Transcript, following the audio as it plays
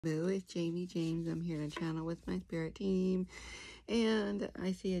Boo, it's Jamie James. I'm here to channel with my spirit team, and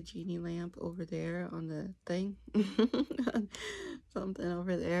I see a genie lamp over there on the thing. Something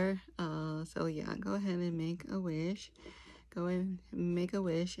over there. So yeah, go ahead and make a wish. Go and make a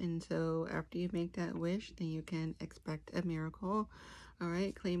wish, and so after you make that wish, then you can expect a miracle. All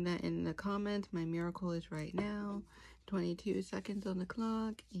right, claim that in the comments. My miracle is right now. 22 seconds on the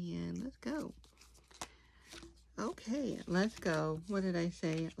clock, and let's go. Okay, let's go. What did I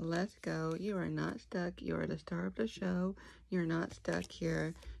say? Let's go. You are not stuck. You are the star of the show. You're not stuck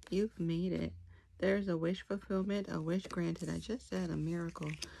here. You've made it. There's a wish fulfillment, a wish granted. I just said a miracle.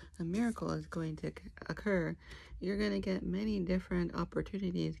 A miracle is going to occur. You're going to get many different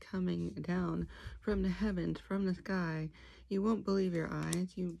opportunities coming down from the heavens, from the sky. You won't believe your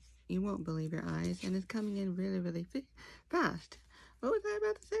eyes. You won't believe your eyes. And it's coming in really, really fast. What was I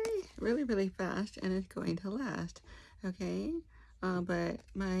about to say? Really, really fast, and it's going to last, okay? But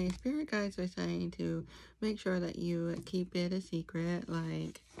my spirit guides are saying to make sure that you keep it a secret,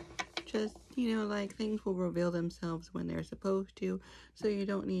 like, just, like, things will reveal themselves when they're supposed to, so you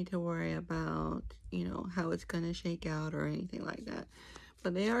don't need to worry about, how it's going to shake out or anything like that.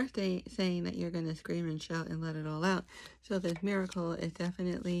 But they are saying that you're going to scream and shout and let it all out. So this miracle is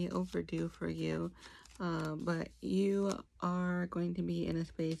definitely overdue for you. But you are going to be in a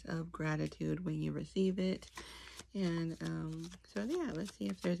space of gratitude when you receive it. And so yeah, let's see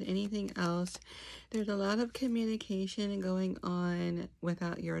if there's anything else. There's a lot of communication going on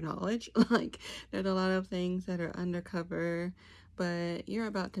without your knowledge. Like, there's a lot of things that are undercover, but you're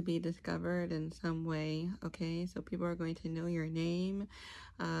about to be discovered in some way, okay? So people are going to know your name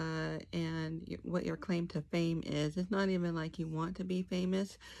and what your claim to fame is. It's not even like you want to be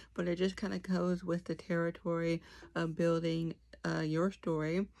famous, but it just kind of goes with the territory of building your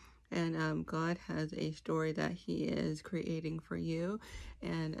story. And God has a story that he is creating for you.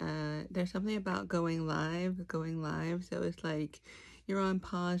 And there's something about going live. So it's like you're on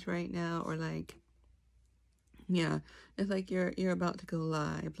pause right now, or like, yeah, it's like you're about to go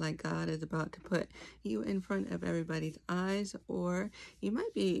live, like God is about to put you in front of everybody's eyes, or you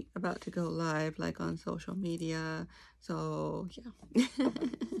might be about to go live, like on social media. So yeah.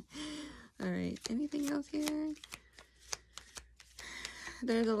 All right, anything else here?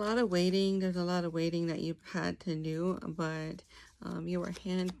 There's a lot of waiting. There's a lot of waiting that you've had to do, but you were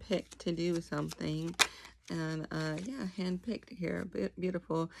handpicked to do something. And yeah, handpicked here.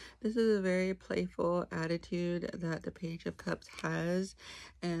 Beautiful. This is a very playful attitude that the Page of Cups has,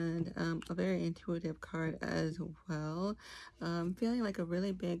 and a very intuitive card as well. Feeling like a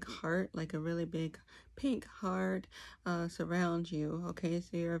really big heart, like a really big pink heart surrounds you. Okay,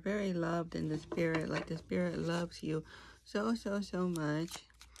 so you're very loved in the spirit, like the spirit loves you so much.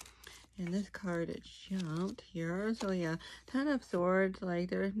 And this card jumped here. So yeah, Ten of Swords, like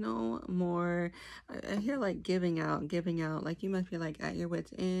there's no more, I hear like giving out, like you must be like at your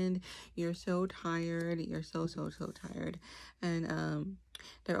wit's end. You're so tired. You're so tired. And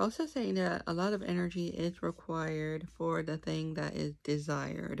they're also saying that a lot of energy is required for the thing that is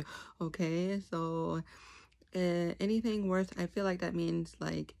desired. Okay, so anything worth, I feel like that means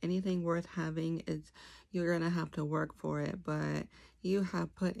like anything worth having is, you're gonna have to work for it, but you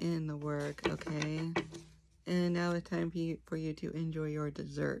have put in the work, okay? And now it's time for you to enjoy your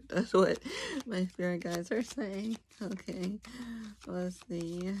dessert. That's what my spirit guides are saying. Okay, let's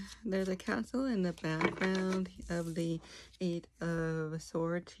see. There's a castle in the background of the Eight of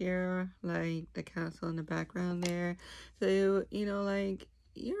Swords here, like the castle in the background there. So, like,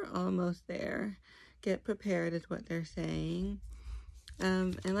 you're almost there. Get prepared is what they're saying.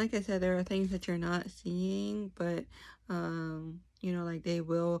 And like I said, there are things that you're not seeing, but like they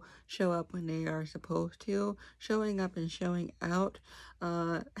will show up when they are supposed to. Showing up and showing out.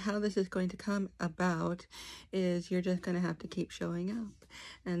 How this is going to come about is you're just going to have to keep showing up.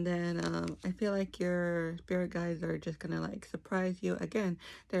 And then I feel like your spirit guides are just going to like surprise you. Again,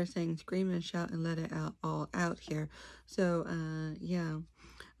 they're saying scream and shout and let it all out here. So yeah.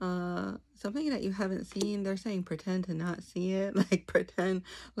 Something that you haven't seen, they're saying pretend to not see it, like pretend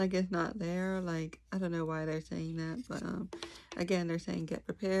like it's not there. Like, I don't know why they're saying that, but again, they're saying get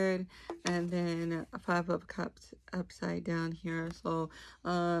prepared. And then a Five of Cups upside down here. So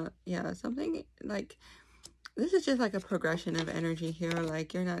yeah, something like this is just like a progression of energy here.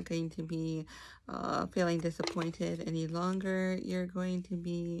 Like, you're not going to be feeling disappointed any longer. You're going to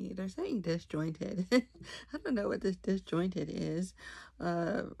be, they're saying disjointed. I don't know what this disjointed is.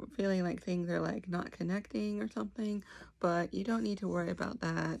 Feeling like things are like not connecting or something, but you don't need to worry about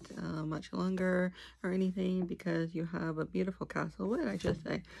that much longer or anything, because you have a beautiful castle. What did I just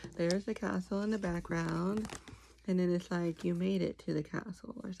say? There's the castle in the background. And then it's like you made it to the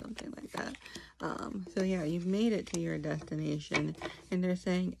castle or something like that. So yeah, you've made it to your destination. And they're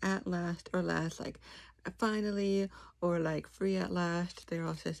saying at last or last, like finally, or like free at last. They're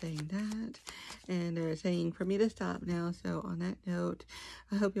also saying that. And they're saying for me to stop now. So on that note,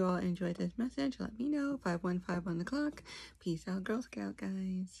 I hope you all enjoyed this message. Let me know. 515 on the clock. Peace out, Girl Scout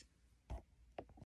guys.